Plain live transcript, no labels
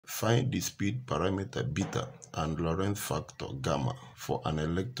Find the speed parameter beta and Lorentz factor gamma for an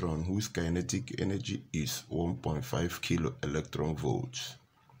electron whose kinetic energy is 1.5 kilo electron volts.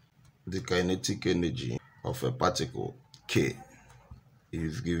 The kinetic energy of a particle K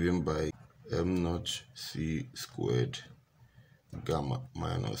is given by m0 c squared gamma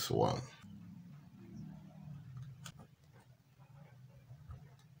minus 1.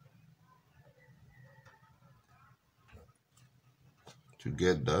 To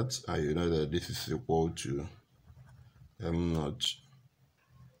get that, and you know that this is equal to m0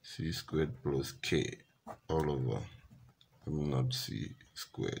 c squared plus k all over m0 c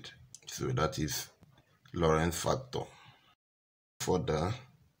squared. So that is Lorentz factor. Further,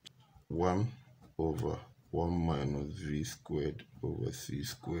 1 over 1 minus v squared over c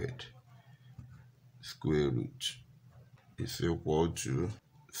squared square root is equal to,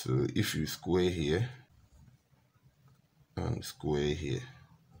 so if you square here and square here,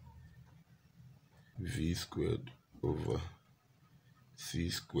 v squared over c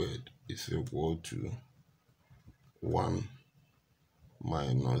squared is equal to 1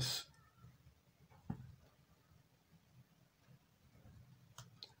 minus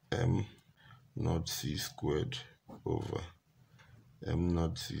m naught c squared over m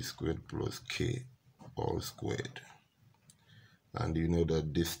naught c squared plus k all squared. And you know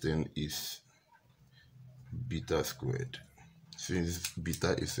that this thing is beta squared, since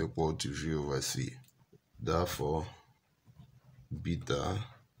beta is equal to v over c. Therefore, beta,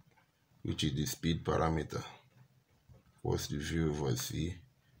 which is the speed parameter, plus the v over c,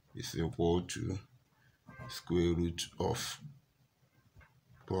 is equal to square root of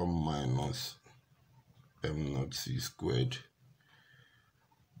 1 minus m naught c squared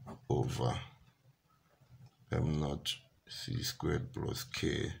over m naught c squared plus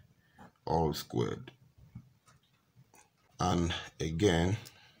k all squared. And again,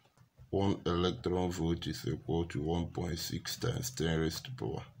 1 electron volt is equal to 1.6 times 10 raised to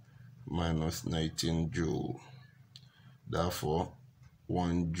power minus 19 joule. Therefore,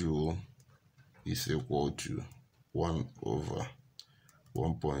 1 joule is equal to 1 over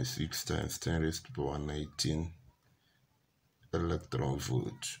 1.6 times 10 raised to power 19 electron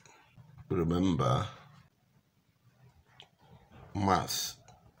volt. Remember, mass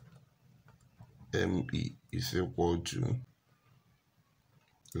ME is equal to,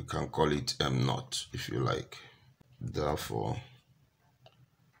 you can call it m0 if you like. Therefore,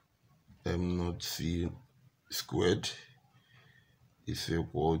 m0 c squared is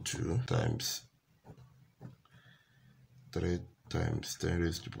equal to times 3 times 10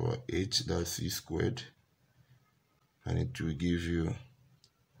 raised to power 8, that's c squared, and it will give you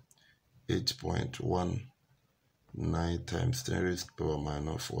 8.19 times 10 raised to power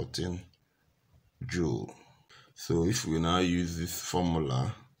minus 14 joule. So if we now use this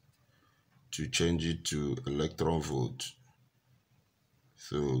formula to change it to electron volt,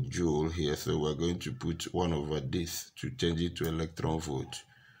 so joule here, so we're going to put 1 over this to change it to electron volt.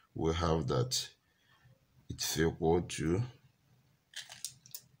 We have that it's equal to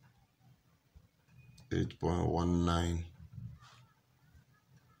 8.19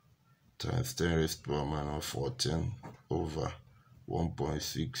 times 10 raised to power minus 14 over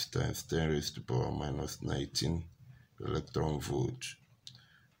 1.6 times 10 raised to power minus 19 electron volt,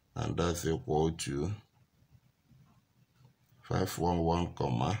 and that's equal to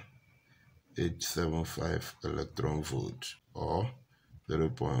 511,875 electron volt, or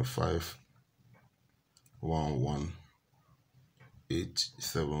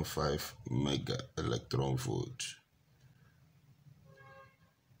 0.511875 mega electron volt.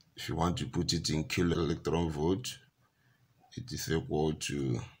 If you want to put it in kilo electron volt, it is equal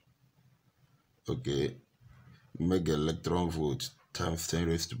to, okay, mega electron volt times 10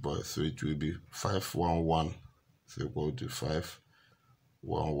 raised to power, so it will be 511 is equal to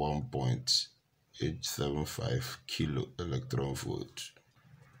 511.875 kilo electron volt.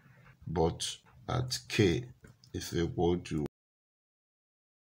 But at K is equal to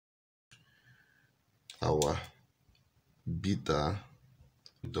our beta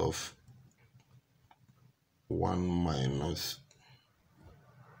of 1 minus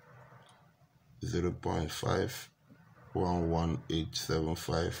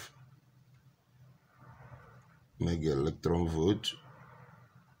 0.511875 mega electron volt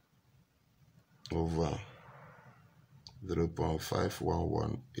over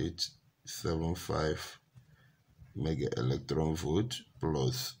 0.511875 mega electron volt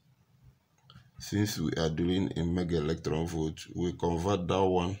plus, since we are doing in mega electron volt, we convert that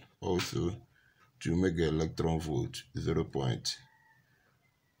one also to mega electron volt,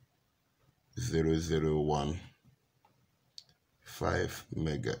 0.001 5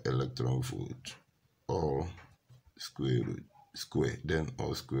 mega electron volt, all square, then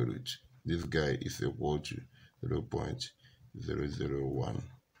all square root. This guy is equal to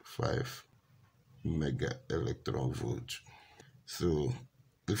 0.0015 mega electron volt. So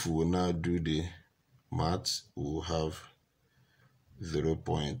if we will now do the maths, we will have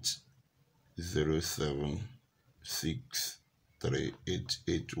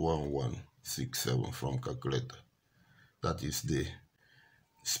 0.0763881167 from calculator. That is the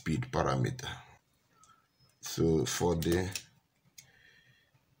speed parameter. So for the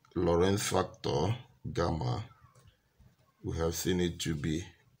Lorentz factor gamma, we have seen it to be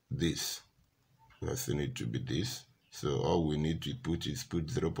this. So all we need to put is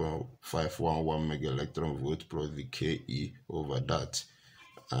 0.511 mega electron volt plus the Ke over that,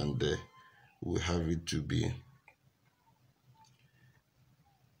 and we have it to be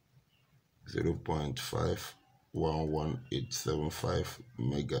 0.511875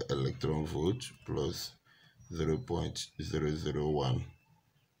 mega electron volt plus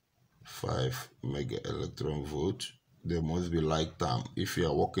 0.0015 mega electron volt. There must be like term. If you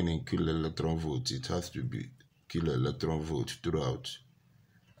are working in kilo electron volt, it has to be kilo electron volt throughout,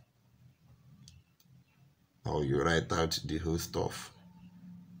 or you write out the whole stuff,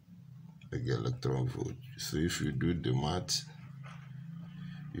 mega electron volt. So if you do the math,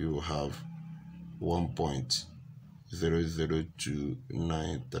 you have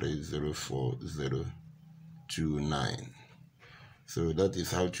 1.0029304029. So that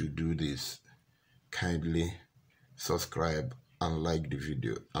is how to do this. Kindly subscribe and like the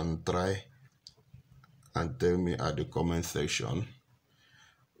video, and try and tell me at the comment section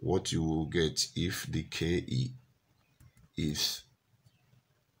what you will get if the Ke is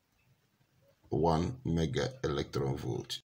 1 mega electron volt.